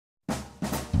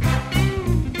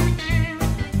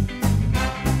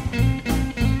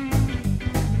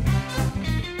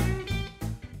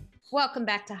Welcome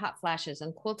back to Hot Flashes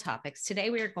and Cool Topics. Today,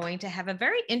 we are going to have a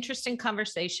very interesting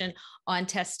conversation on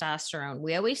testosterone.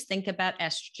 We always think about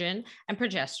estrogen and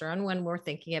progesterone when we're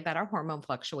thinking about our hormone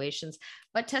fluctuations,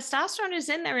 but testosterone is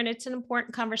in there and it's an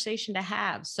important conversation to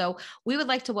have. So we would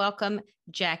like to welcome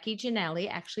Giannelli,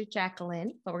 actually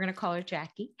Jacqueline, but we're going to call her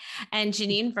Jackie, and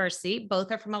Jannine Versi.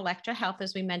 Both are from Elektra Health,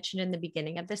 as we mentioned in the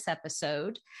beginning of this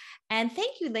episode. And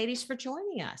thank you, ladies, for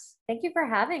joining us. Thank you for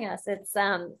having us. It's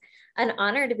an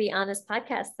honor to be on this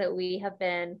podcast that we have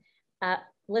been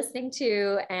listening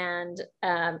to and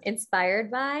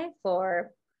inspired by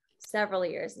for several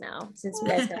years now, since you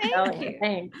guys got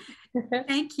going.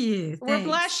 Thank you. We're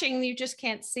blushing. You just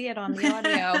can't see it on the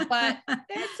audio, but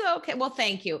it's okay. Well,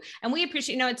 thank you. And we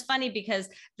appreciate, it's funny because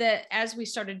as we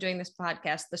started doing this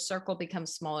podcast, the circle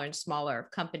becomes smaller and smaller of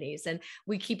companies. And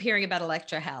we keep hearing about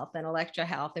Elektra Health. And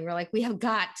we're like, we have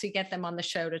got to get them on the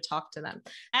show to talk to them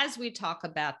as we talk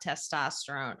about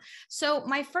testosterone. So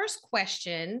my first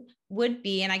question would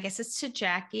be, and I guess it's to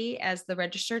Jackie as the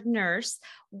registered nurse,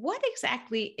 what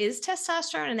exactly is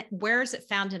testosterone and where is it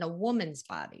found in a woman's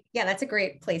body? Yeah, that's a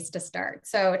great place to start.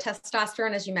 So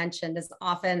testosterone, as you mentioned, is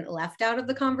often left out of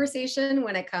the conversation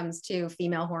when it comes to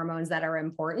female hormones that are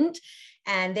important.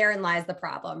 And therein lies the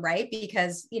problem, right?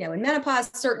 Because, in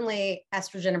menopause, certainly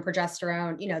estrogen and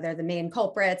progesterone, they're the main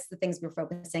culprits, the things we're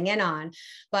focusing in on.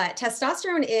 But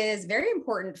testosterone is very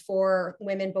important for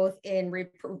women, both in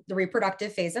the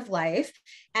reproductive phase of life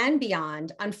and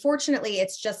beyond. Unfortunately,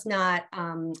 it's just not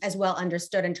as well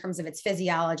understood in terms of its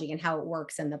physiology and how it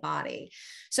works in the body.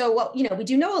 So we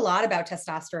do know a lot about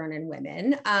testosterone in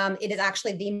women. It is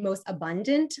actually the most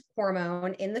abundant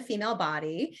hormone in the female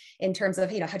body in terms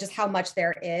of, just how much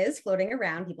there is floating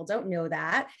around. People don't know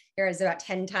that. There is about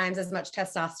 10 times as much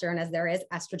testosterone as there is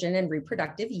estrogen in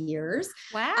reproductive years.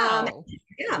 Wow.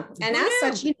 Yeah. And as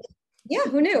such, yeah,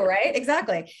 who knew, right?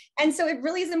 Exactly. And so it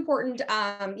really is important,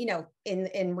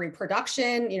 in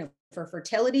reproduction, for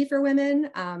fertility for women.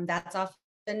 That's often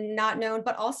not known,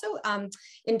 but also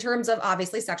in terms of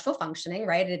obviously sexual functioning,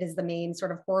 right? It is the main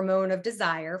sort of hormone of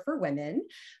desire for women.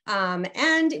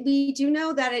 And we do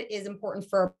know that it is important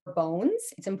for bones.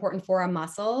 It's important for our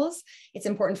muscles. It's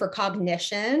important for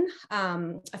cognition,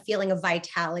 a feeling of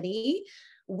vitality.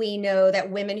 We know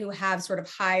that women who have sort of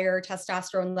higher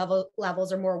testosterone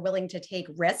levels are more willing to take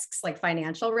risks, like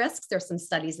financial risks. There's some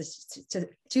studies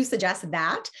to suggest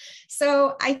that.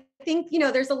 So I think,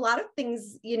 there's a lot of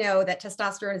things, that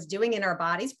testosterone is doing in our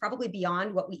bodies, probably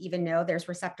beyond what we even know. There's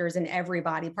receptors in every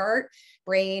body part,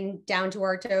 brain down to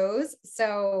our toes.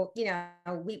 So,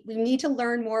 we need to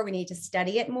learn more. We need to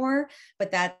study it more,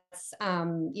 but that's,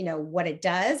 what it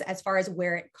does as far as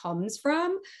where it comes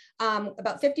from.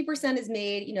 About 50% is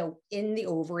made, in the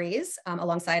ovaries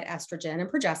alongside estrogen and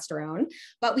progesterone,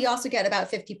 but we also get about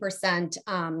 50%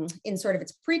 in sort of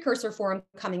its precursor form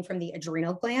coming from the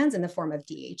adrenal glands in the form of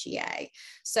DHEA.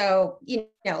 So,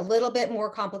 a little bit more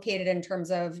complicated in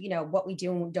terms of, what we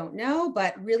do and don't know,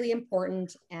 but really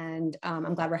important. And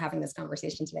I'm glad we're having this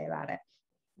conversation today about it.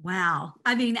 Wow.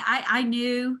 I mean, I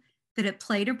knew that it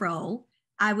played a role.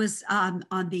 I was on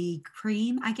the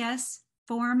cream, I guess,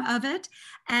 form of it.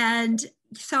 And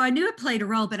so I knew it played a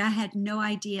role, but I had no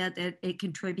idea that it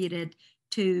contributed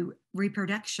to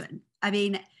reproduction. I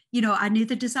mean, I knew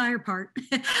the desire part,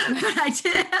 but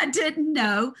I didn't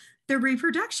know the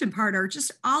reproduction part, or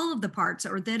just all of the parts,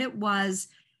 or that it was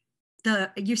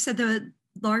you said the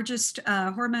largest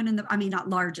hormone not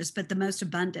largest, but the most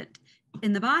abundant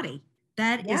in the body.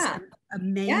 That is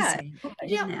amazing.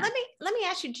 Yeah. Let me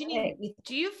ask you, Jannine,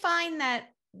 do you find that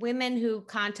women who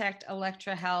contact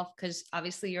Elektra Health, because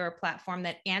obviously you're a platform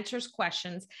that answers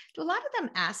questions, do a lot of them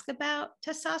ask about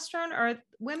testosterone, or are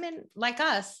women like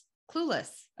us clueless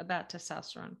about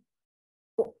testosterone?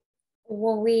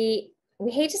 Well, we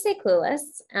hate to say clueless.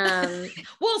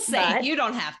 We'll say, you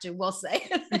don't have to, we'll say.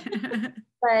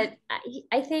 But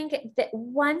I think that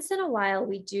once in a while,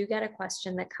 we do get a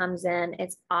question that comes in.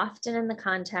 It's often in the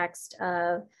context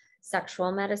of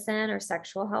sexual medicine or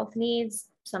sexual health needs.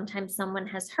 Sometimes someone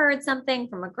has heard something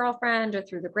from a girlfriend or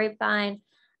through the grapevine,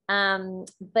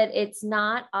 but it's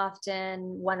not often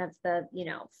one of the,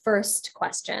 first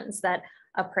questions that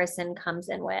a person comes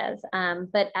in with.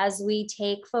 But as we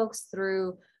take folks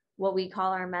through what we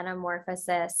call our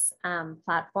metamorphosis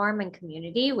platform and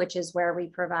community, which is where we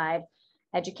provide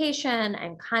education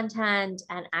and content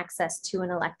and access to an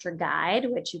Elektra guide,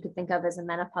 which you could think of as a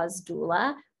menopause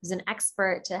doula, who's an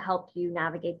expert to help you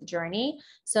navigate the journey.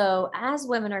 So as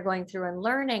women are going through and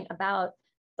learning about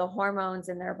the hormones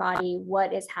in their body,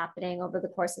 what is happening over the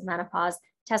course of menopause,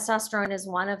 testosterone is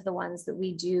one of the ones that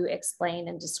we do explain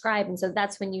and describe. And so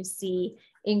that's when you see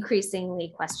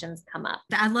increasingly questions come up.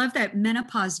 I love that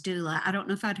menopause doula. I don't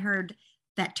know if I'd heard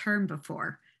that term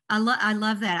before. I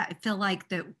love that. I feel like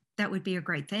that would be a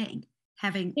great thing.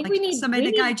 Having like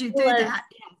somebody to guide you through that.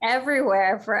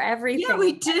 Everywhere for everything. Yeah,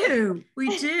 we do.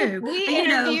 We do. We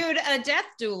interviewed a death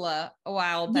doula a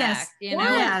while back.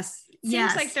 Yes.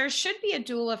 Seems like there should be a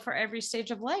doula for every stage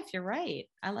of life. You're right.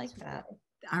 I like that.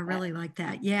 I really like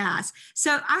that. Yes.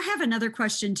 So I have another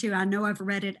question too. I know I've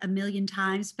read it a million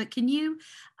times, but can you,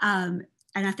 and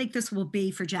I think this will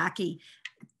be for Jackie,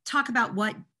 talk about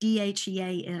what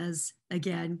DHEA is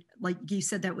again? Like you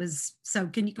said, so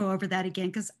can you go over that again?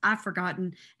 Because I've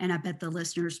forgotten, and I bet the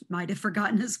listeners might have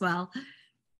forgotten as well.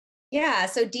 Yeah,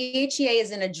 so DHEA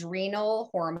is an adrenal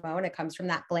hormone. It comes from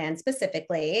that gland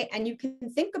specifically. And you can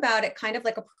think about it kind of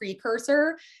like a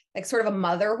precursor, like sort of a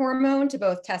mother hormone to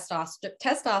both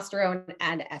testosterone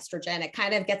and estrogen. It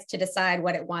kind of gets to decide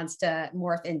what it wants to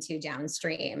morph into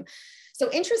downstream. So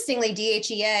interestingly,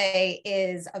 DHEA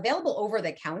is available over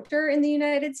the counter in the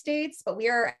United States, but we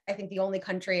are, I think, the only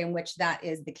country in which that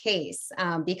is the case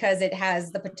because it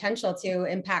has the potential to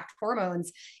impact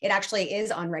hormones. It actually is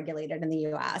unregulated in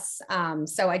the US.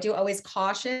 So I do always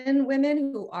caution women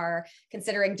who are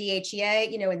considering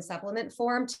DHEA, in supplement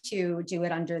form to do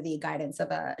it under the guidance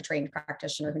of a trained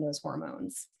practitioner who knows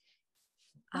hormones.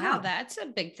 Wow, that's a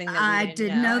big thing. That I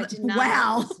didn't know.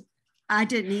 Wow. I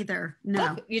didn't either. No.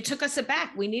 Look, you took us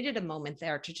aback. We needed a moment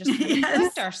there to just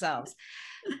collect ourselves.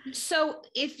 So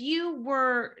if you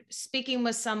were speaking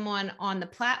with someone on the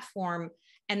platform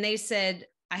and they said,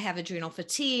 I have adrenal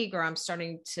fatigue, or I'm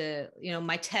starting to,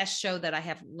 my tests show that I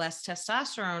have less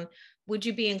testosterone, would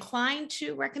you be inclined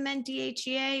to recommend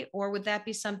DHEA, or would that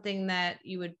be something that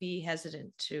you would be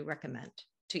hesitant to recommend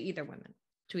to either woman?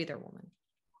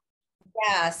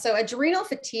 Yeah, so adrenal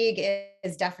fatigue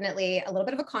is definitely a little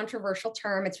bit of a controversial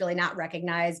term. It's really not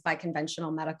recognized by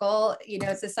conventional medical,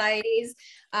 societies.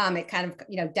 It kind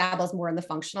of, dabbles more in the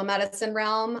functional medicine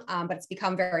realm, but it's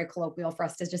become very colloquial for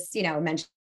us to just, mention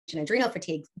adrenal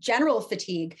fatigue. General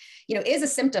fatigue, is a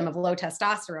symptom of low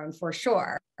testosterone for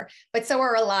sure, but so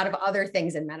are a lot of other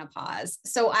things in menopause.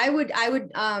 So I would,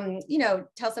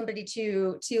 tell somebody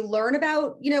to learn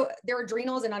about, their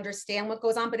adrenals and understand what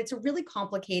goes on, but it's a really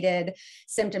complicated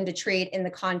symptom to treat in the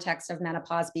context of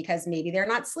menopause because maybe they're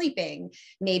not sleeping.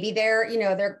 Maybe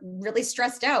they're really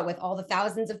stressed out with all the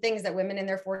thousands of things that women in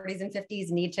their 40s and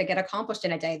 50s need to get accomplished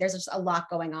in a day. There's just a lot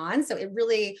going on. So it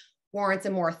really warrants a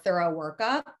more thorough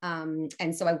workup.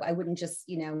 And so I wouldn't just,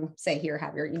 say, here,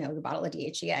 have your, the bottle of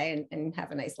DHEA and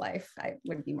have a nice life. I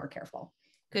would be more careful.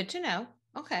 Good to know.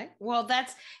 Okay. Well,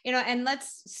 that's, and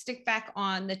let's stick back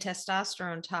on the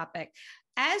testosterone topic.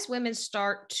 As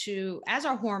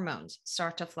our hormones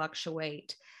start to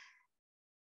fluctuate,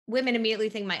 women immediately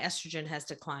think my estrogen has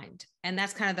declined. And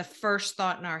that's kind of the first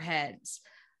thought in our heads.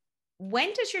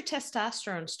 When does your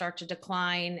testosterone start to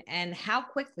decline, and how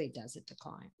quickly does it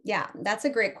decline? Yeah, that's a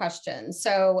great question.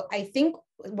 So I think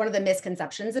one of the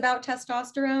misconceptions about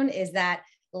testosterone is that,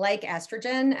 like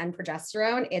estrogen and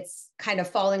progesterone, it's kind of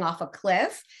falling off a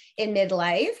cliff in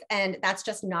midlife. And that's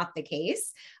just not the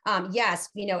case. Yes,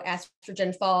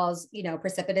 estrogen falls,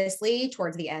 precipitously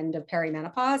towards the end of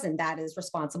perimenopause. And that is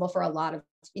responsible for a lot of,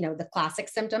 the classic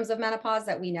symptoms of menopause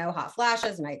that we know: hot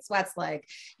flashes, night sweats, like,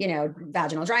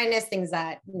 vaginal dryness, things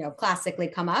that, classically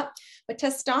come up. But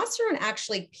testosterone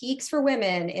actually peaks for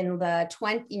women in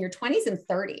your 20s and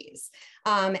 30s.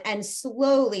 And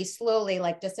slowly,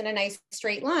 like just in a nice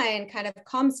straight line, kind of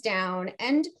comes down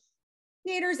and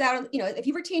naters out. If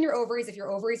you retain your ovaries, if your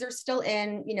ovaries are still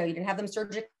in, you didn't have them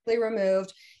surgically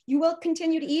removed, you will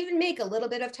continue to even make a little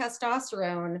bit of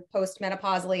testosterone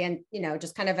postmenopausally and,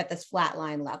 just kind of at this flat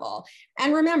line level.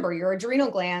 And remember, your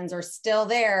adrenal glands are still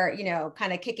there,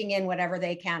 kind of kicking in whatever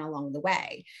they can along the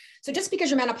way. So just because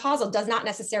you're menopausal does not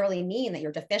necessarily mean that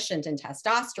you're deficient in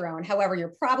testosterone. However,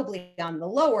 you're probably on the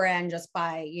lower end just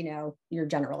by, your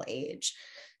general age.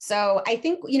 So I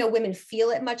think, women feel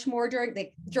it much more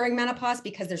during menopause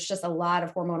because there's just a lot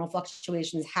of hormonal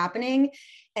fluctuations happening.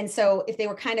 And so if they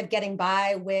were kind of getting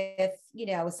by with,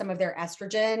 some of their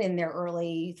estrogen in their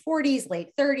early 40s,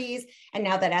 late 30s, and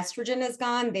now that estrogen is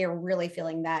gone, they're really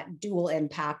feeling that dual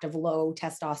impact of low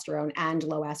testosterone and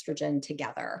low estrogen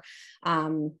together.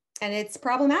 And it's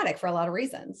problematic for a lot of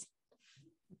reasons.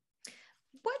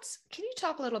 Can you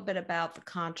talk a little bit about the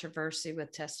controversy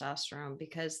with testosterone?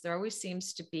 Because there always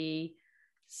seems to be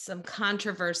some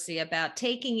controversy about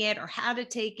taking it or how to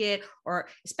take it, or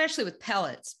especially with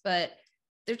pellets, but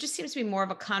there just seems to be more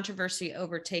of a controversy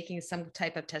over taking some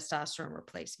type of testosterone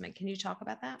replacement. Can you talk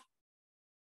about that?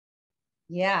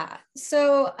 Yeah.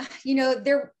 So,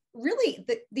 there really,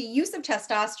 the use of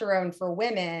testosterone for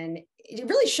women, it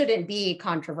really shouldn't be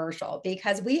controversial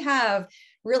because we have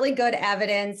really good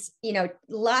evidence,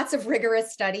 lots of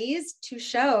rigorous studies to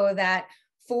show that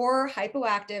for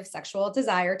hypoactive sexual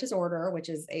desire disorder, which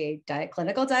is a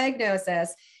clinical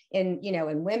diagnosis in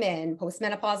women,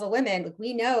 postmenopausal women,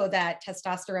 we know that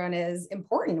testosterone is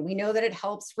important. We know that it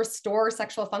helps restore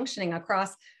sexual functioning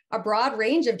across a broad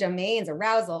range of domains: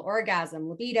 arousal, orgasm,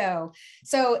 libido.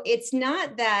 So it's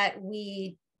not that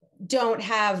we don't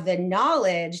have the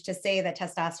knowledge to say that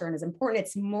testosterone is important.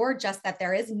 It's more just that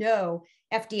there is no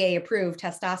FDA approved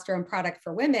testosterone product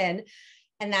for women.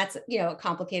 And that's, a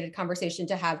complicated conversation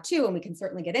to have too. And we can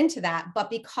certainly get into that.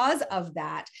 But because of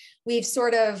that, we've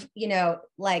sort of,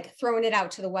 thrown it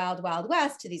out to the wild, wild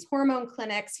west, to these hormone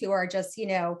clinics who are just,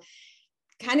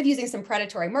 kind of using some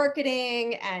predatory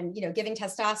marketing and, giving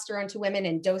testosterone to women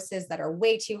in doses that are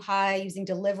way too high, using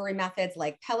delivery methods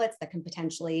like pellets that can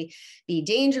potentially be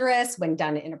dangerous when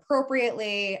done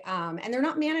inappropriately. And they're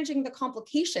not managing the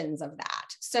complications of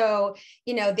that. So,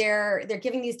 they're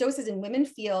giving these doses and women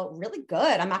feel really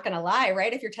good. I'm not going to lie,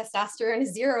 right? If your testosterone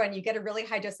is 0 and you get a really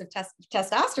high dose of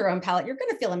testosterone pellet, you're going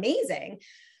to feel amazing.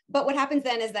 But what happens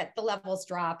then is that the levels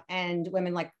drop and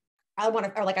women I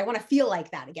want to feel like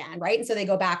that again, right? And so they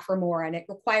go back for more, and it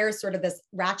requires sort of this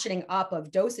ratcheting up of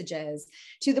dosages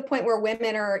to the point where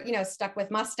women are, stuck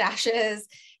with mustaches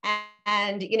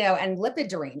and lipid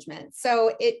derangement.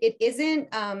 So it isn't,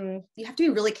 you have to be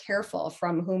really careful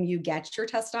from whom you get your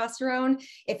testosterone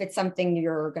if it's something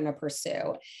you're going to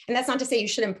pursue. And that's not to say you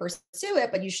shouldn't pursue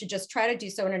it, but you should just try to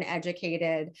do so in an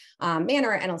educated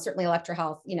manner. And certainly Elektra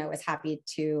Health, is happy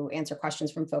to answer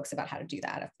questions from folks about how to do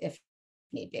that if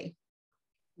need be.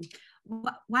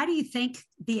 Why do you think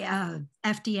the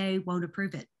FDA won't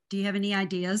approve it? Do you have any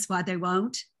ideas why they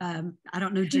won't? I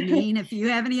don't know, Jannine, if you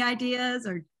have any ideas,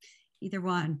 or either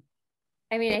one.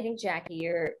 I mean, I think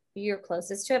Jackie, you're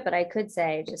closest to it, but I could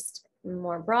say just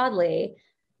more broadly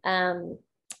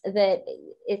that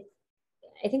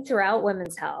I think throughout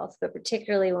women's health, but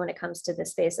particularly when it comes to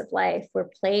this phase of life,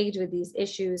 we're plagued with these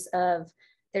issues of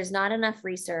there's not enough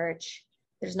research,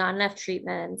 there's not enough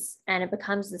treatments, and it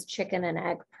becomes this chicken and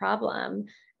egg problem.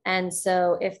 And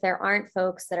so if there aren't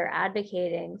folks that are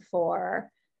advocating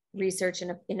for research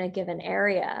in a given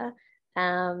area,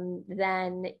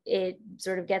 then it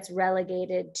sort of gets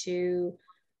relegated to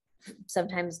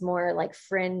sometimes more like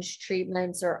fringe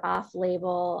treatments or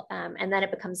off-label, and then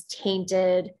it becomes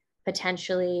tainted,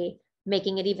 potentially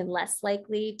making it even less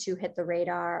likely to hit the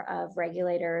radar of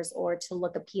regulators or to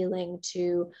look appealing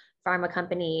to pharma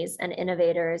companies and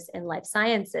innovators in life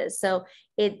sciences. So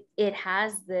it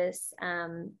has this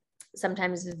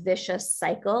sometimes vicious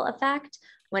cycle effect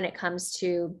when it comes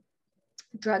to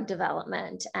drug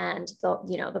development and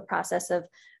the process of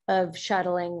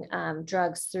shuttling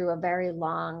drugs through a very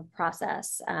long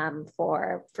process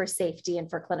for safety and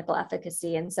for clinical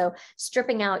efficacy. And so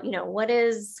stripping out, what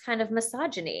is kind of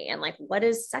misogyny and what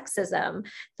is sexism,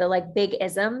 the big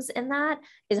isms in that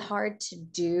is hard to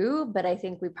do. But I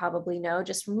think we probably know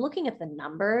just from looking at the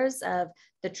numbers of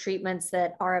the treatments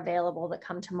that are available that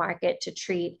come to market to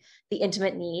treat the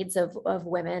intimate needs of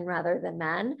women rather than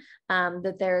men,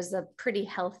 that there's a pretty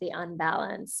healthy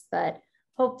unbalance. But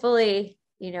hopefully,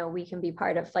 we can be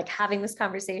part of having this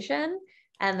conversation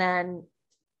and then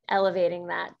elevating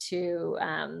that to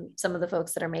some of the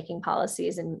folks that are making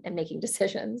policies and making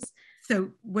decisions.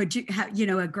 So would you have,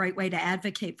 a great way to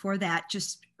advocate for that,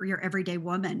 just for your everyday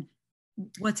woman?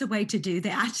 What's a way to do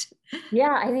that?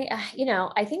 Yeah,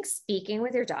 I think speaking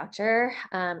with your doctor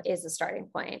is a starting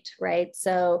point, right?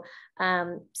 So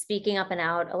speaking up and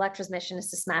out, Elektra's mission is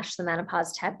to smash the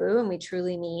menopause taboo. And we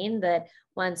truly mean that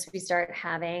once we start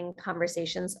having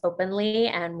conversations openly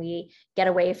and we get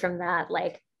away from that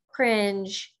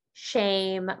cringe,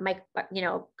 shame,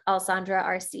 Alessandra,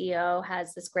 our CEO,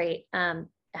 has this great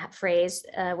phrase,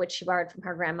 which she borrowed from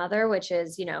her grandmother, which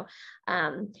is,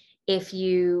 if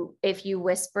you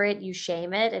whisper it, you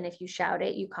shame it. And if you shout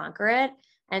it, you conquer it.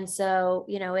 And so,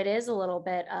 it is a little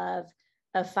bit of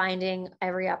finding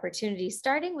every opportunity,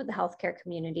 starting with the healthcare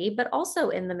community, but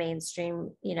also in the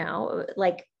mainstream,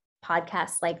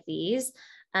 podcasts like these,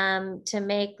 to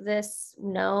make this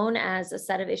known as a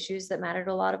set of issues that matter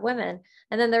to a lot of women.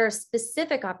 And then there are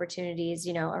specific opportunities,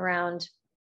 around,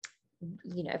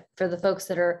 for the folks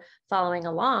that are following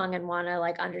along and want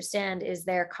to understand, is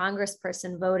there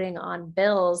congressperson voting on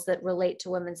bills that relate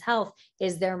to women's health?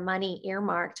 Is there money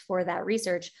earmarked for that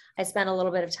research? I spent a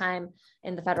little bit of time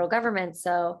in the federal government.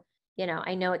 So,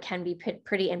 I know it can be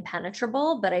pretty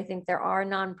impenetrable, but I think there are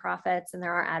nonprofits and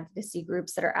there are advocacy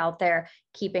groups that are out there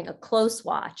keeping a close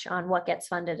watch on what gets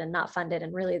funded and not funded.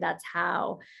 And really that's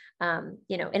how,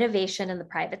 innovation in the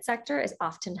private sector is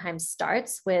oftentimes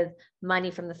starts with money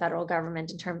from the federal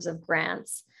government in terms of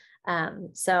grants.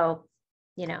 So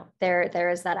there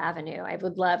is that avenue. I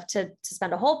would love to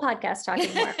spend a whole podcast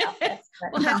talking more about this.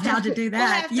 We'll have how to do that.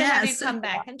 We'll have to have you come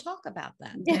back and talk about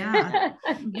that. Yeah.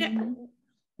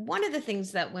 One of the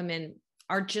things that women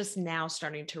are just now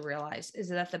starting to realize is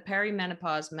that the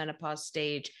perimenopause, menopause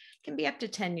stage can be up to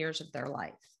 10 years of their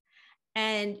life.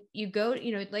 And you go,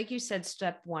 like you said,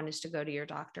 step one is to go to your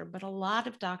doctor, but a lot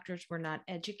of doctors were not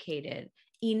educated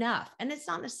enough. And it's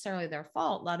not necessarily their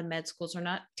fault. A lot of med schools are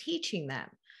not teaching them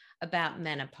about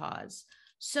menopause.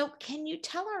 So can you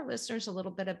tell our listeners a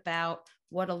little bit about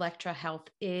what Elektra Health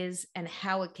is and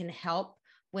how it can help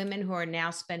women who are now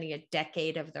spending a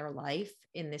decade of their life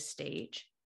in this stage?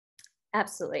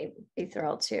 Absolutely. Be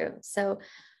thrilled to. So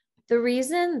the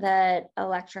reason that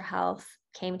Elektra Health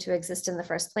came to exist in the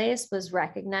first place was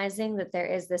recognizing that there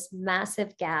is this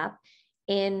massive gap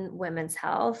in women's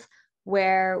health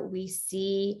where we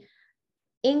see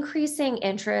increasing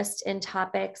interest in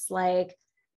topics like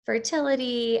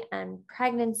fertility and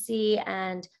pregnancy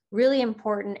and really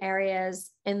important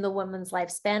areas in the woman's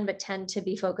lifespan, but tend to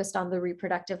be focused on the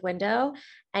reproductive window.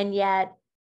 And yet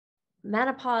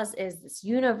menopause is this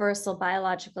universal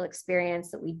biological experience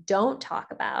that we don't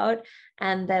talk about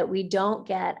and that we don't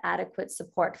get adequate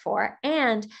support for,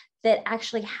 and that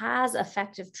actually has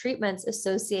effective treatments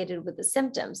associated with the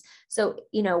symptoms. So,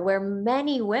 where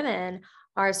many women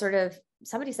are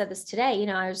somebody said this today,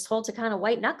 I was told to kind of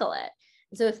white knuckle it.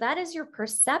 So if that is your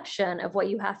perception of what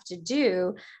you have to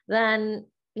do, then,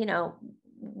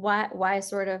 why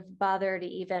sort of bother to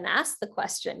even ask the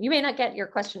question? You may not get your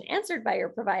question answered by your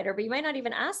provider, but you might not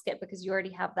even ask it because you already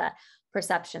have that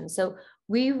perception. So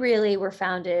we really were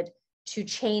founded to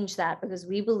change that because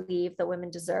we believe that women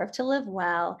deserve to live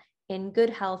well in good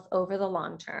health over the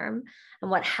long term. And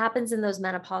what happens in those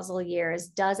menopausal years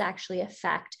does actually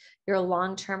affect your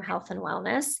long-term health and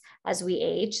wellness as we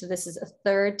age. So this is a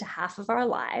third to half of our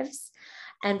lives.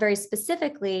 And very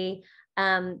specifically,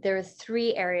 there are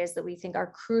 3 areas that we think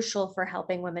are crucial for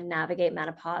helping women navigate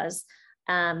menopause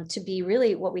to be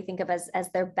really what we think of as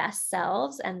their best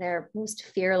selves and their most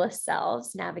fearless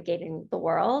selves navigating the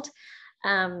world.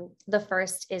 The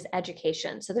first is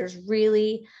education. So there's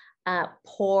really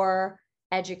poor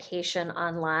education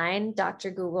online.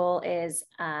 Dr. Google is,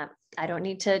 I don't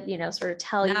need to, sort of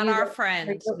tell you. Not our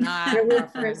friends. Your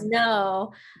listeners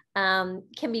know,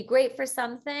 can be great for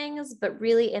some things, but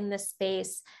really in this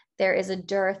space, there is a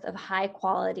dearth of high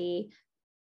quality,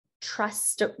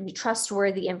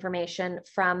 trustworthy information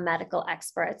from medical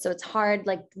experts. So it's hard,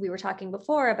 like we were talking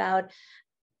before about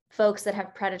folks that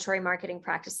have predatory marketing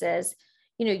practices.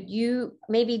 You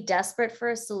may be desperate for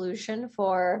a solution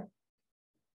for,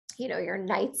 your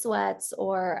night sweats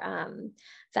or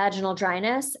vaginal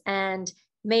dryness, and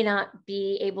may not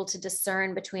be able to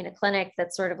discern between a clinic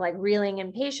that's sort of like reeling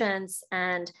in patients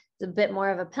and a bit more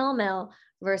of a pill mill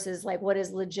versus like what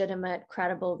is legitimate,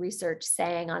 credible research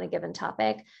saying on a given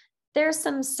topic. There's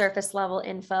some surface level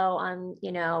info on,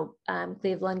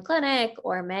 Cleveland Clinic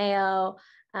or Mayo,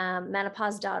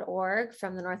 menopause.org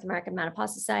from the North American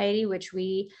Menopause Society, which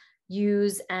we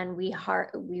use and we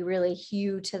really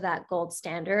hew to that gold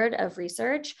standard of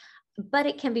research, but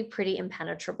it can be pretty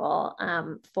impenetrable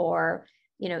for,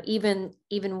 even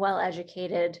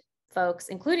well-educated folks,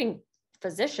 including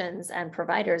physicians and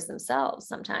providers themselves.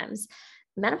 Sometimes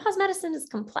menopause medicine is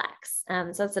complex.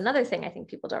 So that's another thing I think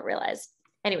people don't realize.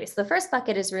 Anyway, so the first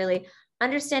bucket is really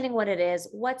understanding what it is,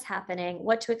 what's happening,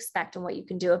 what to expect, and what you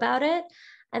can do about it.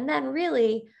 And then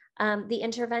really the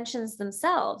interventions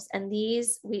themselves. And for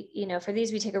these,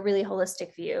 we take a really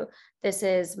holistic view. This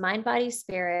is mind, body,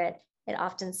 spirit. It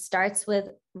often starts with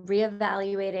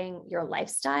reevaluating your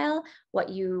lifestyle, what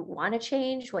you want to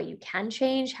change, what you can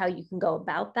change, how you can go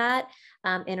about that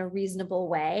in a reasonable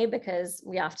way, because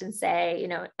we often say,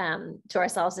 to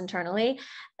ourselves internally,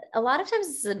 a lot of times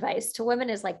this advice to women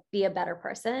is like, be a better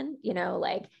person,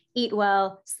 like eat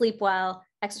well, sleep well,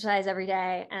 exercise every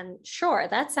day. And sure,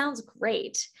 that sounds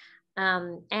great.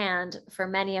 And for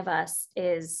many of us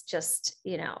is just,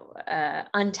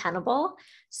 untenable.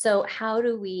 So how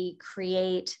do we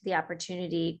create the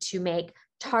opportunity to make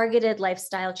targeted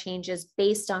lifestyle changes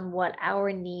based on what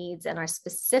our needs and our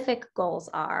specific goals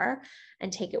are,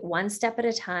 and take it one step at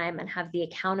a time and have the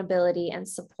accountability and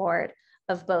support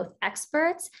of both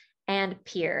experts and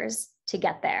peers to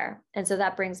get there. And so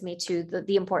that brings me to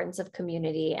the importance of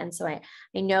community. And so I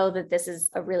know that this is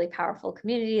a really powerful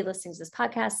community listening to this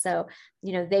podcast. So,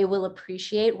 they will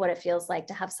appreciate what it feels like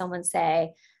to have someone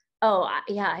say, oh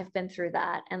yeah, I've been through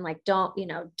that. And like, don't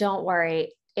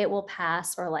worry, it will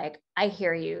pass. Or like, I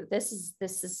hear you, this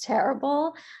is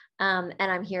terrible. And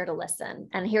I'm here to listen.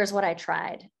 And here's what I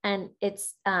tried. And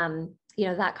it's,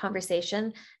 that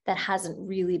conversation that hasn't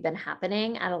really been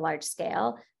happening at a large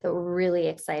scale that we're really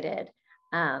excited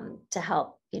to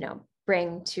help,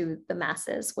 bring to the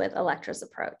masses with Elektra's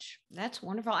approach. That's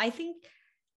wonderful. I think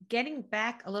getting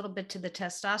back a little bit to the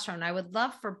testosterone, I would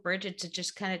love for Bridget to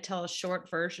just kind of tell a short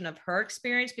version of her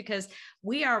experience, because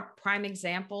we are prime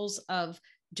examples of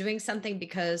doing something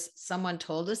because someone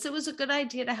told us it was a good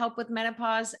idea to help with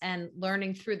menopause, and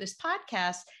learning through this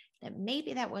podcast that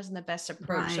maybe that wasn't the best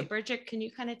approach. Right. So Bridget, can you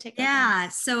kind of take over? Yeah.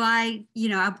 So I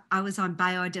was on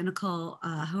bioidentical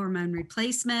hormone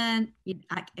replacement.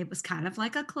 It was kind of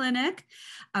like a clinic.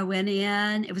 I went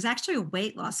in, it was actually a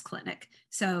weight loss clinic.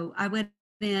 So I went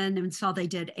in and saw they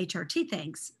did HRT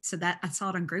things. So that I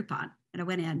saw it on Groupon, and I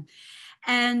went in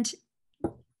and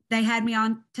they had me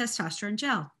on testosterone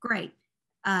gel. Great.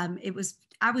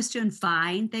 I was doing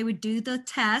fine. They would do the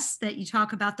tests that you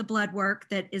talk about, the blood work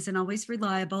that isn't always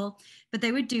reliable, but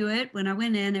they would do it when I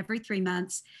went in every 3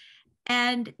 months.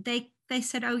 And they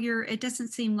said, oh, it doesn't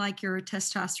seem like your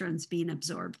testosterone's being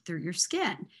absorbed through your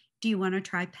skin. Do you want to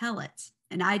try pellets?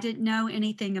 And I didn't know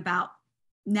anything about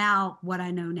what I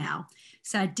know now.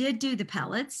 So I did do the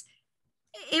pellets.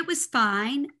 It was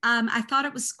fine. I thought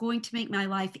it was going to make my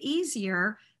life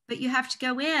easier, but you have to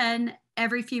go in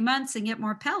every few months and get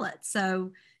more pellets.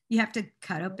 So you have to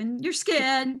cut open your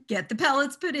skin, get the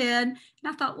pellets put in. And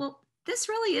I thought, well, this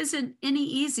really isn't any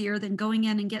easier than going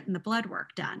in and getting the blood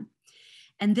work done.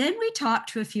 And then we talked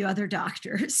to a few other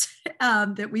doctors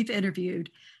that we've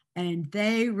interviewed, and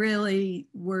they really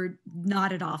were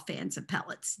not at all fans of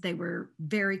pellets. They were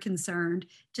very concerned,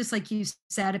 just like you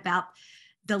said, about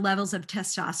the levels of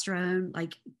testosterone,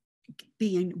 like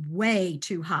being way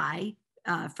too high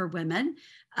for women.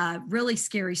 Really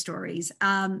scary stories.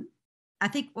 I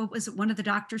think one of the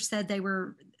doctors said they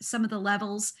were, some of the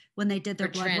levels when they did their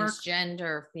blood work,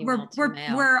 transgender female to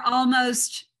male, were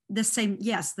almost the same.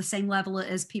 Yes, the same level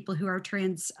as people who are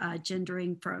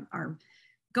transgendering are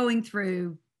going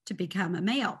through to become a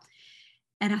male.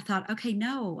 And I thought, okay,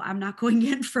 no, I'm not going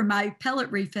in for my pellet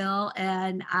refill,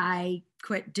 and I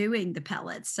quit doing the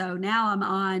pellets. So now I'm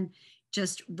on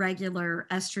just regular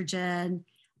estrogen,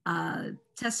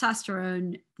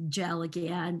 testosterone gel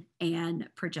again, and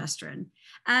progesterone,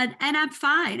 and I'm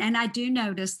fine. And I do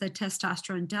notice that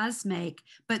testosterone does make,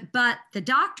 but the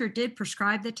doctor did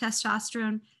prescribe the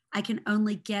testosterone. I can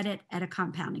only get it at a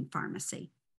compounding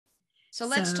pharmacy. So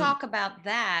let's talk about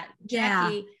that,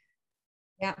 Jackie.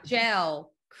 Yeah.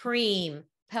 Gel, cream.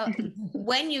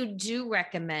 When you do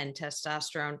recommend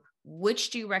testosterone,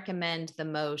 which do you recommend the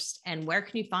most, and where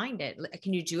can you find it?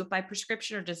 Can you do it by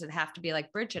prescription, or does it have to be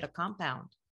like Bridget, a compound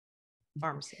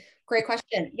pharmacy? Great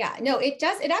question. Yeah, no, it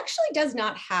does. It actually does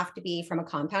not have to be from a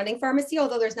compounding pharmacy,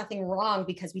 although there's nothing wrong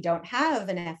because we don't have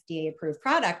an FDA approved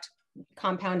product.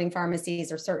 Compounding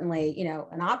pharmacies are certainly,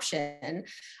 an option.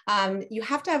 You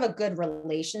have to have a good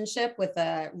relationship with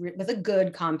a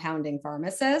good compounding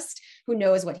pharmacist who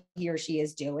knows what he or she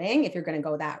is doing, if you're going to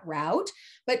go that route.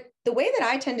 But the way that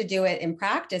I tend to do it in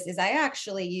practice is I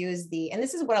actually use and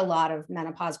this is what a lot of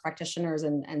menopause practitioners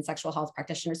and sexual health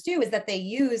practitioners do, is that they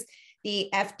use the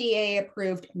FDA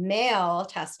approved male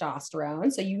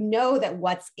testosterone. So that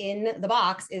what's in the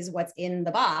box is what's in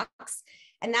the box.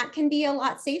 And that can be a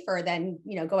lot safer than,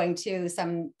 going to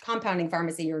some compounding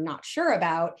pharmacy you're not sure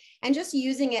about and just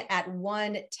using it at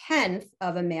 1/10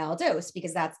 of a male dose,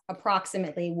 because that's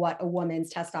approximately what a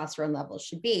woman's testosterone level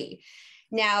should be.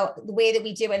 Now, the way that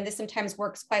we do, and this sometimes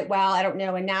works quite well, I don't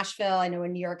know, in Nashville, I know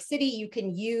in New York City, you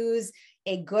can use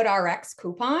a Good RX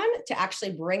coupon to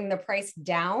actually bring the price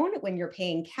down when you're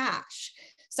paying cash.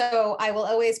 So I will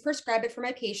always prescribe it for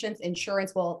my patients.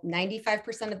 Insurance will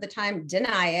 95% of the time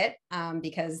deny it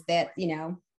because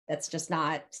that's just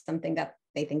not something that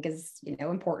they think is,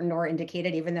 important or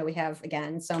indicated, even though we have,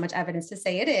 again, so much evidence to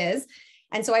say it is.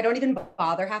 And so I don't even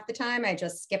bother half the time. I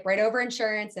just skip right over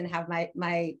insurance and have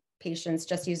my patients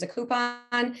just use a coupon.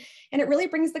 And it really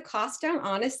brings the cost down,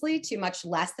 honestly, to much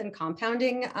less than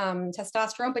compounding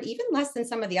testosterone, but even less than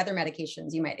some of the other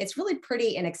medications it's really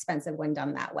pretty inexpensive when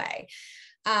done that way.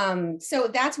 So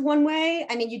that's one way.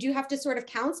 I mean, you do have to sort of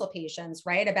counsel patients,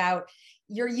 right, about,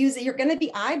 you're going to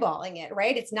be eyeballing it,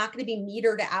 right? It's not going to be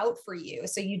metered out for you.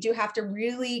 So you do have to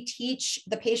really teach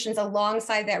the patients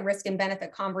alongside that risk and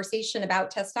benefit conversation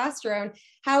about testosterone,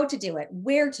 how to do it,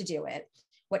 where to do it,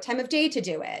 what time of day to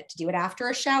do it after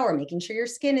a shower, making sure your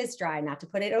skin is dry, not to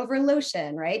put it over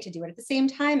lotion, right? To do it at the same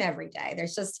time every day.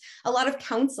 There's just a lot of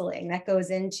counseling that goes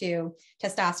into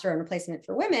testosterone replacement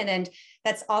for women. And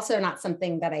that's also not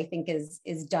something that I think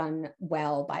is done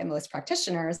well by most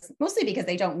practitioners, mostly because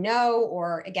they don't know,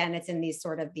 or again, it's in these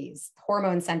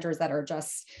hormone centers that are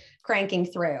just cranking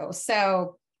through.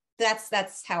 So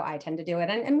that's how I tend to do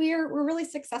it. And we're really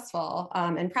successful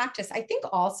in practice. I think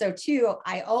also too,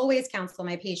 I always counsel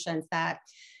my patients that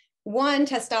one,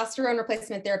 testosterone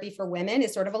replacement therapy for women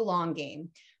is sort of a long game,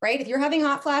 right? If you're having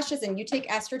hot flashes and you take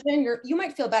estrogen, you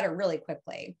might feel better really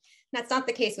quickly. That's not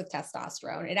the case with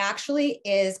testosterone. It actually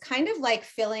is kind of like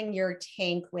filling your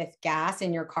tank with gas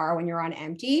in your car when you're on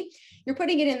empty. You're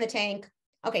putting it in the tank.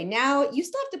 Okay, now you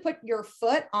still have to put your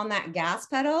foot on that gas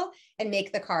pedal and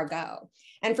make the car go.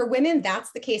 And for women,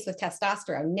 that's the case with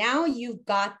testosterone. Now you've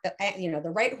got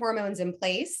the right hormones in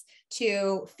place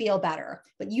to feel better,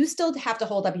 but you still have to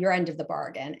hold up your end of the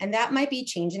bargain. And that might be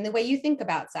changing the way you think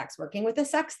about sex, working with a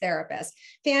sex therapist,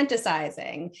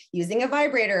 fantasizing, using a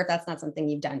vibrator if that's not something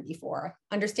you've done before,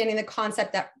 understanding the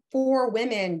concept that for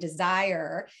women,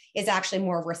 desire is actually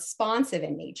more responsive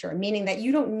in nature, meaning that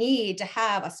you don't need to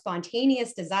have a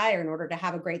spontaneous desire in order to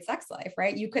have a great sex life,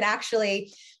 right? You could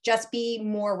actually just be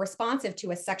more responsive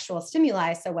to a sexual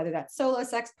stimuli. So whether that's solo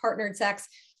sex, partnered sex,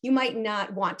 you might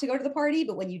not want to go to the party,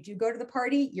 but when you do go to the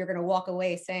party, you're going to walk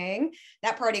away saying,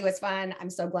 that party was fun. I'm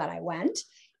so glad I went.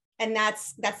 And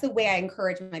that's the way I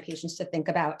encourage my patients to think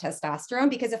about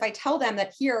testosterone, because if I tell them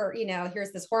that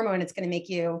here's this hormone, it's going to make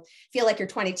you feel like you're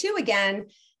 22 again,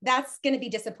 that's going to be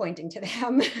disappointing to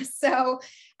them. So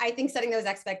I think setting those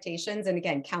expectations, and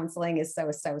again, counseling is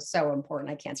so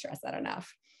important. I can't stress that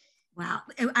enough. Wow.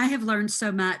 I have learned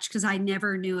so much because I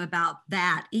never knew about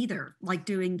that either, like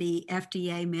doing the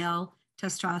FDA male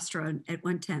testosterone at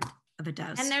 1/10 of a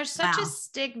dose. And there's such a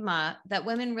stigma that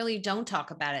women really don't talk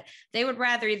about it. They would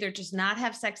rather either just not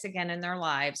have sex again in their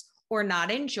lives or not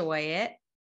enjoy it,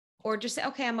 or just say,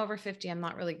 okay, I'm over 50. I'm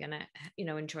not really going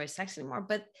to, enjoy sex anymore.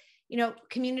 But,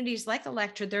 communities like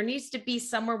Elektra, there needs to be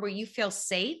somewhere where you feel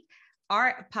safe.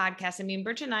 Our podcast,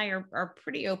 Bridget and I are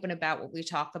pretty open about what we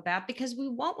talk about because we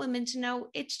want women to know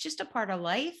it's just a part of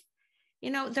life.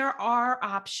 There are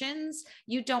options.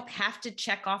 You don't have to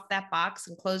check off that box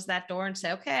and close that door and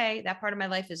say, okay, that part of my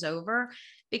life is over.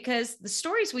 Because the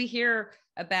stories we hear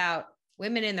about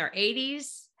women in their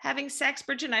 80s having sex,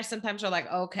 Bridget and I sometimes are like,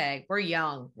 okay, we're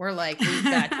young. We're like, we've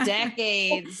got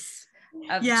decades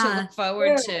to look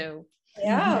forward to.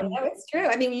 Yeah, no, it's true.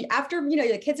 After,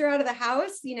 the kids are out of the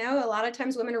house, a lot of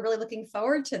times women are really looking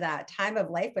forward to that time of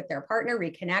life with their partner,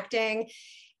 reconnecting.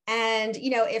 And,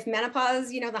 if menopause,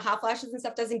 the hot flashes and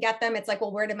stuff doesn't get them, it's like,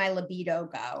 well, where did my libido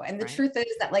go? And the truth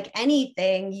is that like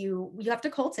anything, you have to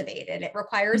cultivate it. It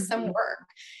requires some work.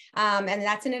 And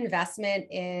that's an investment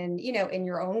in, in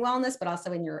your own wellness, but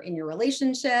also in your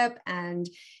relationship. And,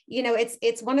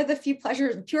 it's one of the few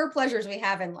pure pleasures we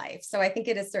have in life. So I think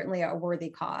it is certainly a worthy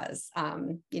cause,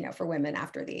 for women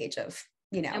after the age of,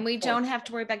 And we don't have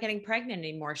to worry about getting pregnant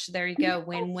anymore. So there you go.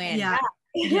 Win-win. Yeah.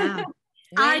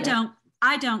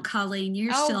 I don't, Colleen.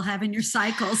 You're still having your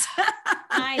cycles.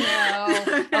 I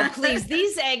know. Oh, please.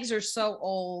 These eggs are so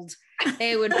old.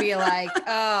 They would be like,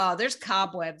 oh, there's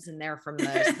cobwebs in there from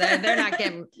those. They're not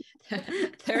going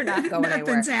anywhere.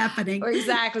 Nothing's happening.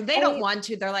 Exactly. They don't want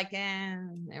to. They're like,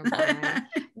 never mind.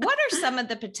 What are some of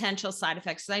the potential side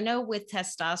effects? I know with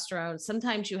testosterone,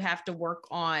 sometimes you have to work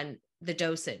on the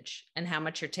dosage and how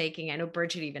much you're taking. I know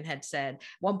Bridget even had said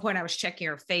one point I was checking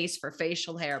her face for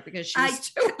facial hair because she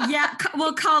was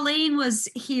well, Colleen was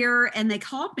here and they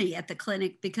called me at the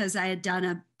clinic because I had done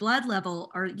a blood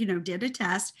level or, did a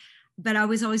test, but I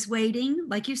was always waiting.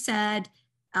 Like you said,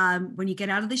 when you get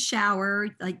out of the shower,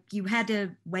 like you had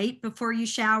to wait before you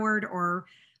showered or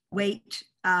wait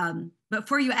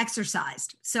before you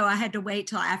exercised. So I had to wait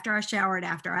till after I showered,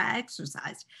 after I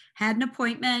exercised, had an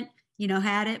appointment,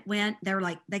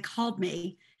 they called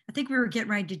me. I think we were getting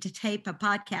ready to tape a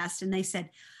podcast and they said,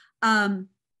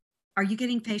 are you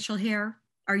getting facial hair?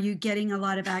 Are you getting a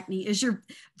lot of acne? Is your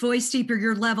voice deeper?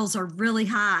 Your levels are really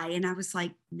high. And I was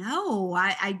like, no,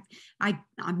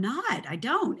 I'm not, I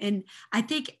don't. And I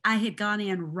think I had gone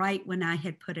in right when I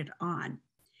had put it on.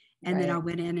 And then I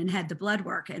went in and had the blood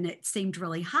work and it seemed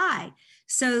really high.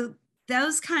 So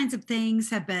those kinds of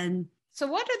things have been. So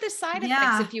what are the side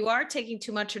effects if you are taking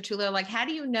too much or too little? Like, how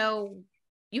do you know?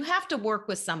 You have to work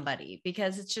with somebody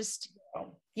because it's just,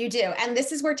 You do. And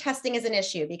this is where testing is an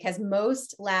issue because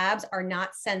most labs are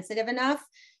not sensitive enough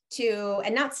to,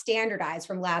 and not standardized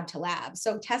from lab to lab.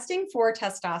 So testing for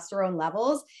testosterone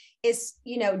levels is,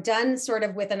 done sort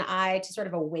of with an eye to sort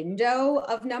of a window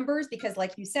of numbers, because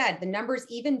like you said, the numbers,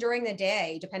 even during the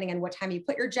day, depending on what time you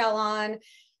put your gel on,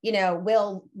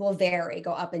 will vary,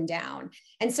 go up and down.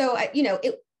 And so,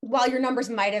 while your numbers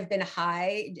might have been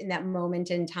high in that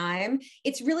moment in time,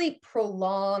 it's really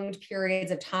prolonged periods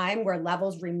of time where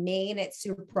levels remain at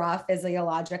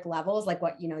supraphysiologic levels, like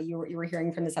what you were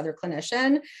hearing from this other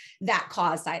clinician, that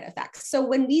cause side effects. So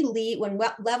when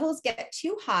levels get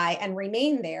too high and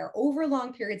remain there over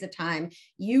long periods of time,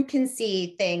 you can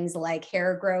see things like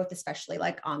hair growth, especially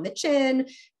like on the chin,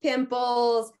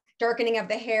 pimples, darkening of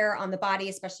the hair on the body,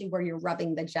 especially where you're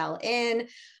rubbing the gel in.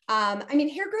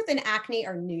 Hair growth and acne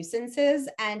are nuisances.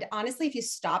 And honestly, if you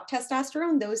stop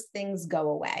testosterone, those things go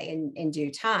away in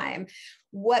due time.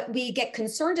 What we get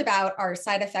concerned about are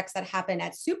side effects that happen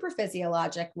at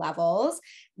supraphysiologic levels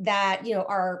that,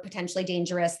 are potentially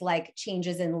dangerous, like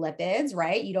changes in lipids,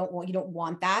 right? You don't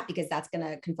want that because that's going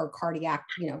to confer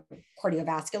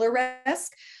cardiovascular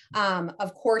risk.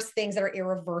 Of course, things that are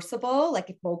irreversible,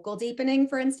 like vocal deepening,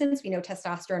 for instance, we know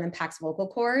testosterone impacts vocal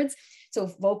cords. So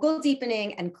vocal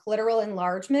deepening and clitoral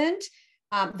enlargement,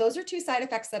 those are two side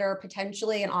effects that are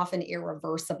potentially and often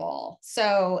irreversible.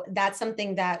 So that's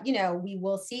something that, we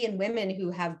will see in women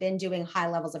who have been doing high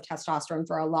levels of testosterone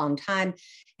for a long time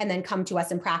and then come to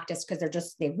us in practice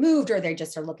because they've moved or they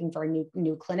just are looking for a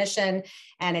new clinician.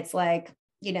 And it's like,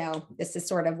 this is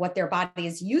sort of what their body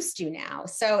is used to now.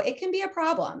 So it can be a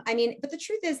problem. But the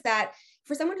truth is that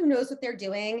for someone who knows what they're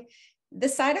doing, the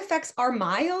side effects are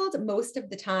mild most of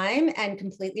the time and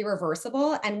completely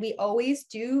reversible. And we always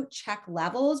do check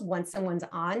levels once someone's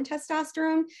on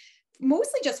testosterone,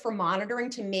 mostly just for monitoring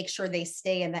to make sure they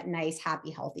stay in that nice, happy,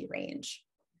 healthy range.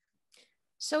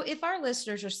 So if our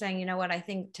listeners are saying, you know what, I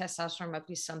think testosterone might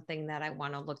be something that I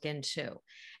want to look into,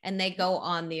 and they go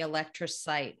on the Elektra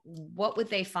site, what would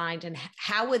they find and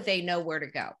how would they know where to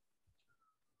go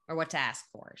or what to ask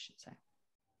for, I should say?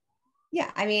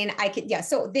 Yeah,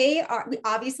 so they are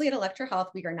obviously at Elektra Health,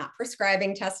 we are not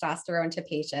prescribing testosterone to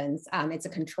patients. It's a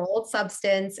controlled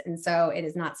substance. And so it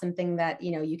is not something that,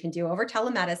 you can do over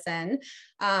telemedicine.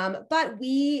 But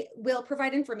we will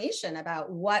provide information about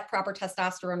what proper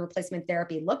testosterone replacement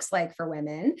therapy looks like for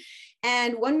women.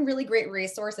 And one really great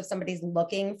resource if somebody's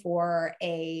looking for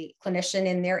a clinician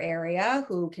in their area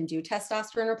who can do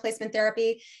testosterone replacement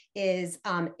therapy is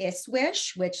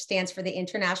ISWISH, which stands for the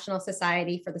International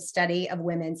Society for the Study of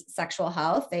Women's Sexual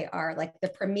Health. They are like the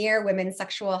premier women's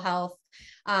sexual health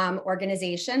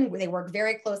organization. They work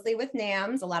very closely with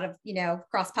NAMS, a lot of,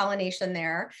 cross-pollination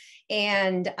there.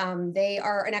 And they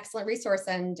are an excellent resource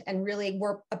and really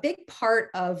were a big part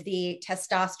of the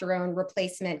testosterone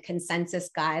replacement consensus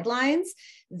guidelines.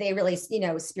 They really,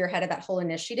 spearheaded that whole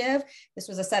initiative. This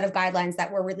was a set of guidelines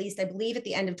that were released, I believe, at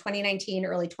the end of 2019,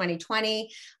 early 2020,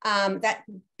 that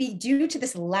be due to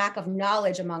this lack of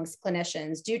knowledge amongst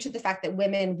clinicians, due to the fact that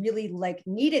women really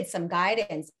needed some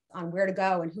guidance on where to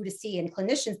go and who to see, and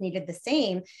clinicians needed the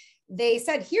same. They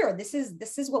said, here, this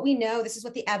is what we know. This is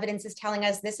what the evidence is telling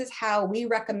us. This is how we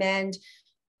recommend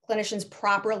clinicians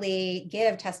properly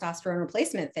give testosterone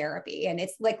replacement therapy. And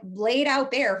it's laid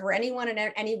out there for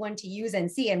anyone to use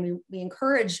and see. And we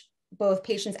encourage both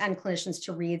patients and clinicians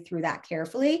to read through that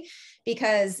carefully,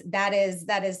 because that is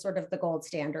sort of the gold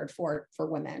standard for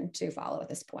women to follow at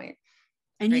this point.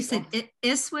 And you said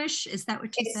ISWISH, is that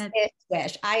what you said?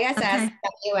 ISWISH,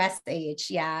 ISSWSH,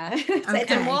 yeah. Okay.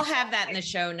 And we'll have that in the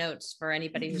show notes for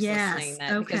anybody who's listening,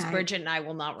 because Bridget and I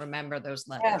will not remember those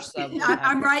letters. So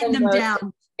I'm writing them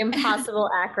down.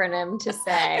 Impossible acronym to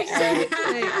say. and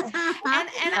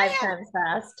I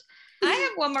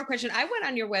have one more question. I went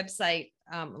on your website,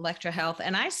 Elektra Health,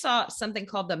 and I saw something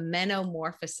called the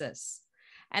menomorphosis,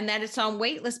 and that it's on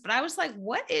wait list. But I was like,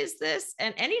 what is this?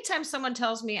 And anytime someone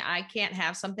tells me I can't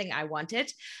have something, I want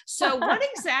it. So what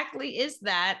exactly is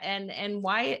that? And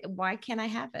why can't I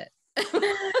have it?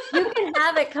 You can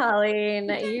have it, Colleen.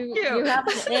 You have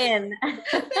it in.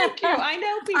 Thank you. I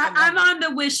know people. I'm on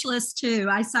the wish list too.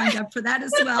 I signed up for that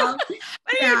as well.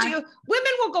 But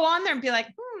women will go on there and be like,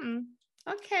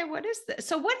 okay, what is this?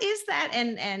 So what is that?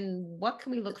 And what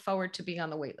can we look forward to being on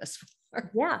the wait list for?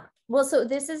 Yeah. Well, so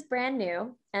this is brand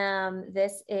new.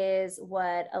 This is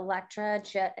what Elektra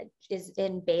is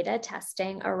in beta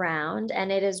testing around. And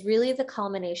it is really the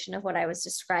culmination of what I was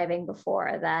describing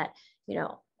before, that,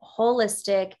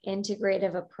 holistic,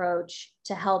 integrative approach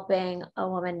to helping a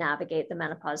woman navigate the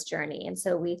menopause journey. And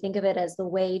so we think of it as the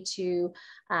way to,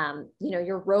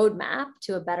 your roadmap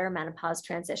to a better menopause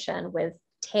transition with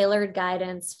tailored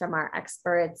guidance from our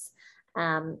experts,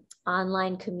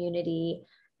 online community,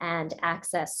 and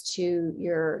access to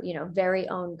your, very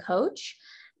own coach.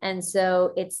 And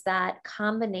so it's that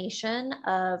combination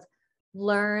of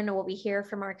learn. What we hear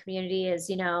from our community is,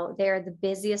 they're the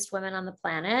busiest women on the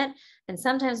planet. And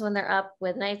sometimes when they're up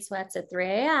with night sweats at 3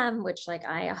 a.m., which like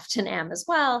I often am as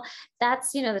well,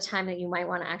 that's, the time that you might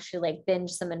want to actually like binge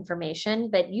some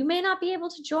information, but you may not be able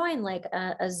to join like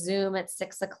a Zoom at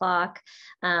 6 o'clock,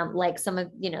 like some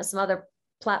of, some other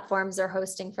platforms are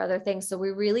hosting for other things. So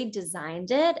we really designed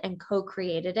it and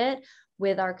co-created it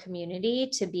with our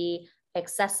community to be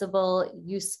accessible,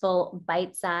 useful,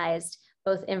 bite-sized,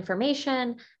 both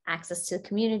information, access to the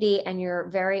community, and your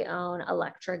very own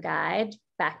Elektra guide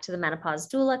back to the menopause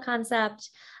doula concept.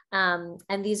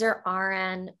 And these are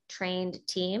RN trained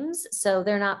teams. So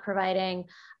they're not providing,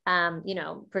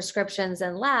 prescriptions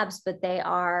and labs, but they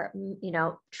are,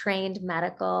 trained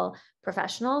medical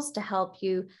professionals to help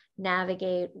you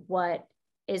navigate what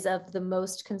is of the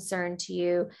most concern to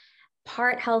you.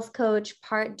 Part health coach,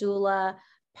 part doula,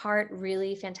 part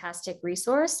really fantastic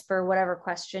resource for whatever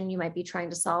question you might be trying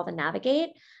to solve and navigate,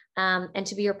 and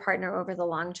to be your partner over the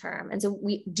long term. And so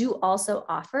we do also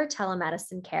offer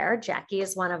telemedicine care. Jackie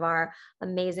is one of our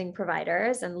amazing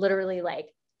providers, and literally like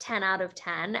 10 out of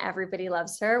 10, everybody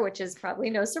loves her, which is probably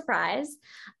no surprise.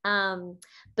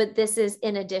 But this is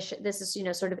in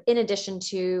addition, sort of in addition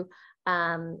to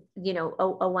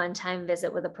a one-time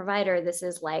visit with a provider. This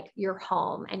is like your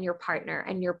home and your partner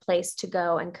and your place to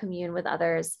go and commune with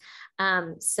others.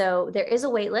 So there is a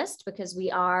wait list because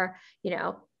we are,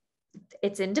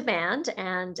 it's in demand,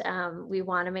 and we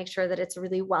want to make sure that it's a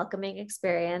really welcoming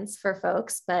experience for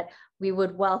folks, but we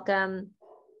would welcome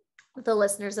the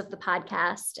listeners of the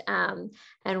podcast.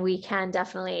 And we can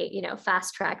definitely,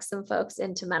 fast track some folks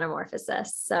into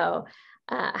metamorphosis. So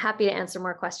happy to answer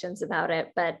more questions about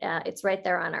it, but it's right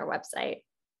there on our website.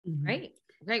 Great.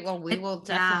 Well, we will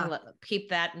definitely keep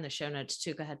that in the show notes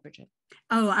too. Go ahead, Bridget.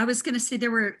 Oh, I was going to say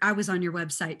I was on your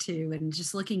website too, and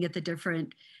just looking at the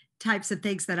different types of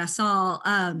things that I saw.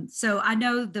 So I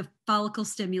know the follicle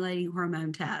stimulating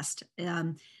hormone test.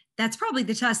 That's probably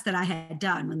the test that I had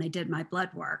done when they did my blood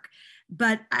work.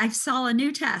 But I saw a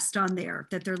new test on there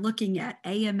that they're looking at,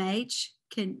 AMH.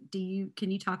 Can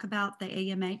you talk about the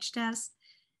AMH test?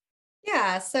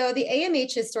 Yeah, so the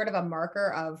AMH is sort of a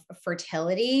marker of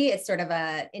fertility. It's sort of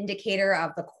an indicator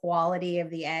of the quality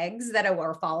of the eggs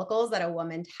or follicles that a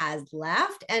woman has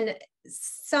left. And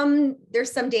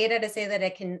there's some data to say that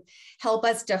it can help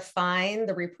us define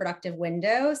the reproductive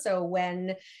window. So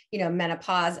when,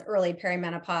 menopause, early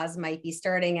perimenopause might be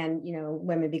starting and,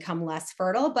 women become less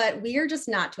fertile, but we are just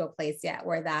not to a place yet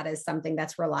where that is something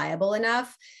that's reliable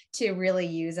enough to really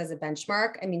use as a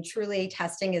benchmark. I mean, truly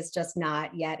testing is just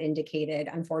not yet indicated,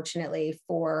 unfortunately,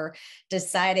 for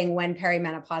deciding when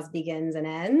perimenopause begins and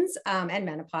ends, and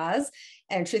menopause.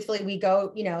 And truthfully, we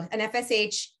go, an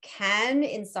FSH can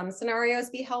in some scenarios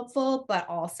be helpful, but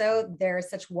also there's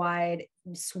such wide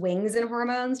swings in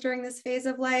hormones during this phase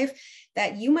of life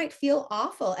that you might feel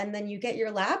awful. And then you get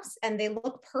your labs and they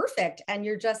look perfect. And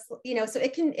you're just, so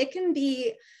it can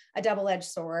be a double-edged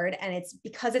sword. And it's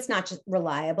because it's not just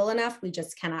reliable enough. We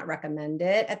just cannot recommend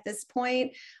it at this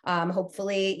point.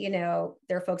 Hopefully,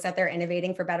 there are folks out there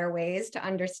innovating for better ways to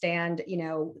understand,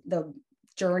 the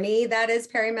journey that is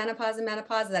perimenopause and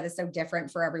menopause that is so different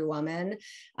for every woman.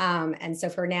 And so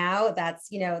for now, that's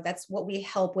what we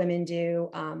help women do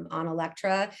on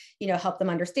Elektra, help them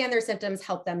understand their symptoms,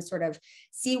 help them sort of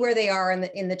see where they are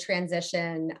in the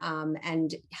transition,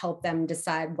 and help them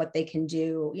decide what they can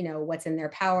do, what's in their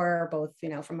power, both,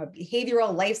 from a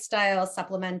behavioral, lifestyle,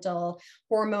 supplemental,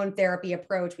 hormone therapy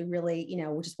approach. We really,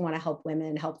 we just want to help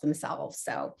women help themselves.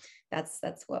 So that's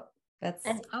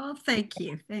thank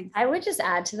you. Thanks. I would just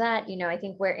add to that, I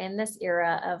think we're in this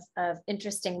era of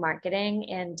interesting marketing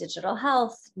in digital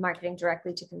health, marketing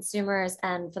directly to consumers.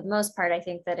 And for the most part, I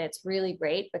think that it's really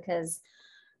great because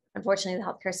unfortunately the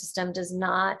healthcare system does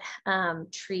not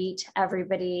treat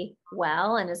everybody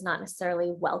well and is not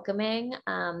necessarily welcoming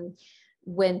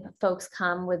when folks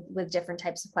come with different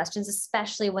types of questions,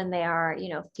 especially when they are,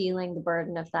 feeling the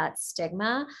burden of that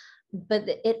stigma. But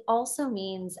it also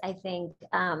means, I think,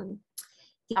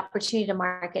 the opportunity to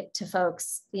market to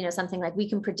folks, something like we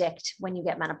can predict when you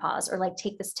get menopause, or like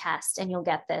take this test and you'll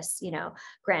get this,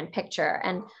 grand picture.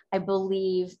 And I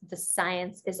believe the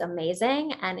science is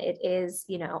amazing and it is,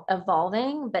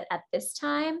 evolving. But at this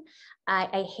time,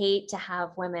 I hate to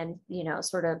have women,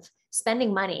 sort of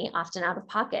spending money often out of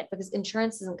pocket because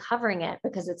insurance isn't covering it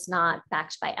because it's not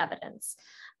backed by evidence.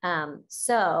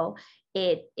 So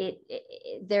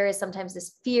there is sometimes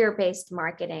this fear-based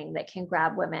marketing that can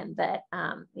grab women that,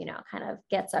 kind of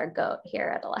gets our goat here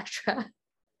at Elektra.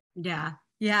 Yeah.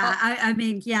 Yeah. I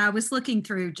mean, yeah, I was looking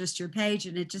through just your page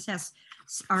and it just has,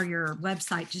 or your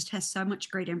website just has so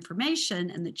much great information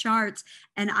and the charts.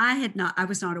 And I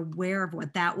was not aware of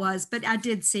what that was, but I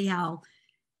did see how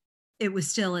it was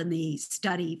still in the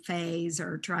study phase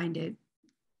or trying to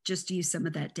just use some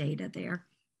of that data there.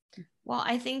 Well,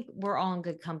 I think we're all in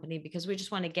good company because we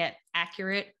just want to get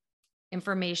accurate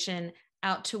information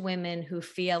out to women who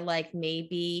feel like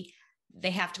maybe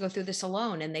they have to go through this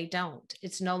alone and they don't.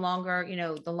 It's no longer,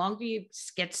 the longer you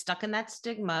get stuck in that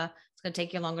stigma, it's going to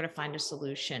take you longer to find a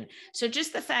solution. So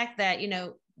just the fact that,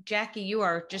 Jackie, you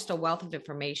are just a wealth of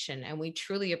information and we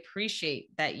truly appreciate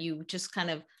that you just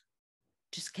kind of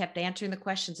just kept answering the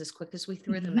questions as quick as we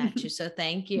threw them at you. So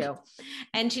thank you.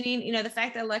 And Jannine, the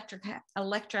fact that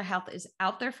Elektra Health is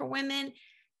out there for women,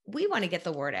 we want to get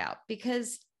the word out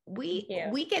because we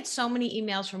get so many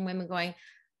emails from women going,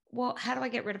 well, how do I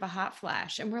get rid of a hot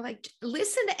flash? And we're like,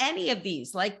 listen to any of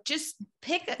these, like just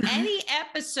pick any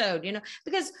episode,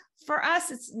 because for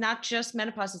us, it's not just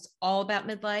menopause. It's all about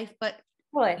midlife, but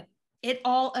it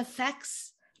all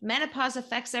menopause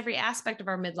affects every aspect of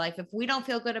our midlife. If we don't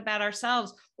feel good about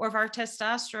ourselves, or if our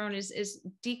testosterone is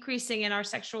decreasing and our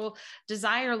sexual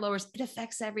desire lowers, it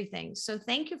affects everything. So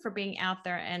thank you for being out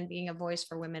there and being a voice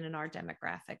for women in our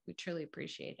demographic. We truly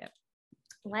appreciate it.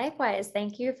 Likewise,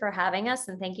 thank you for having us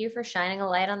and thank you for shining a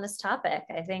light on this topic.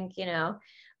 I think,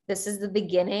 this is the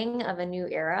beginning of a new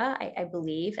era, I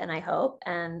believe, and I hope.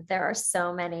 And there are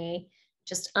so many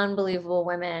just unbelievable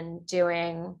women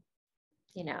doing,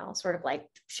 sort of like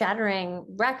shattering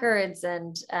records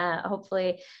and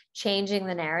hopefully changing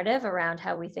the narrative around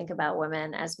how we think about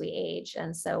women as we age.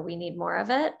 And so we need more of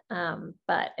it.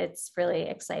 But it's really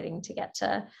exciting to get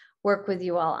to work with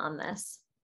you all on this.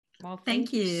 Well,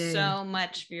 thank you so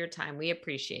much for your time. We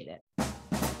appreciate it.